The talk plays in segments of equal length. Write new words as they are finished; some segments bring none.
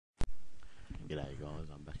G'day guys,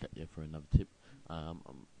 I'm back at you for another tip. I'm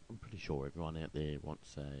pretty sure everyone out there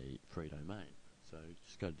wants a free domain, so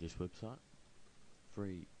just go to this website,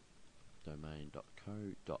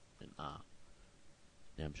 freedomain.co.nr. Now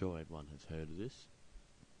I'm sure everyone has heard of this.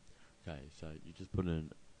 Okay, so you just put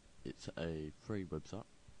in, it's a free website,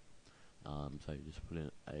 so you just put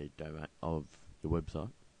in a domain of your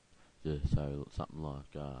website, just so something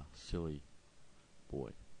like silly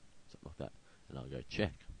boy, something like that, and I'll go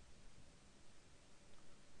check.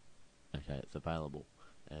 Okay, it's available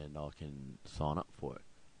and I can sign up for it,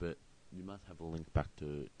 but you must have a link back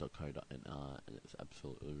to .co.nr and it's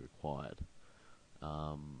absolutely required.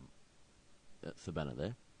 That's the banner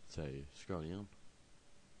there, so scroll down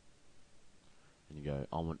and you go,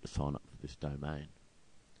 I want to sign up for this domain,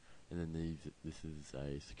 and then this is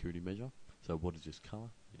a security measure. So what is this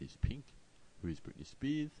colour? It is pink. Who is Britney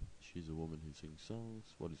Spears? She's a woman who sings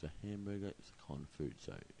songs. What is a hamburger? It's a kind of food,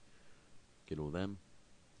 so get all them.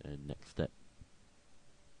 And next step.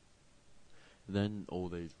 Then all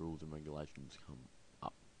these rules and regulations come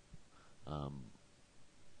up.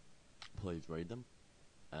 Please read them,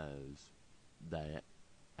 as they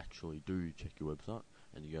actually do check your website,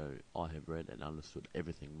 and you go, I have read and understood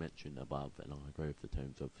everything mentioned above, and I agree with the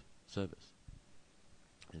terms of service.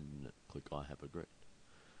 And click I have agreed.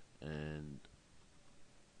 And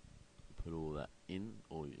put all that in,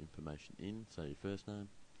 all your information in, so your first name,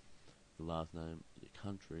 your last name, your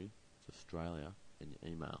country, it's Australia, and your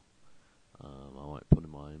email. I won't put in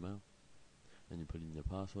my email. And you put in your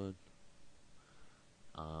password,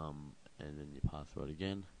 and then your password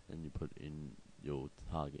again, and you put in your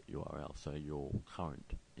target URL, so your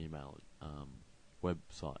current email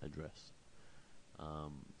website address.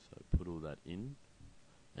 So put all that in,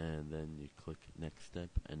 and then you click next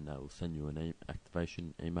step, and they will send you an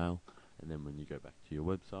activation email. And then when you go back to your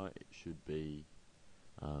website, it should be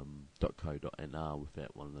 .co.nr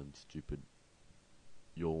without one of them stupid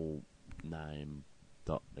your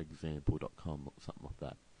name.example.com or something like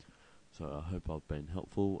that. So I hope I've been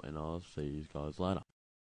helpful, and I'll see you guys later.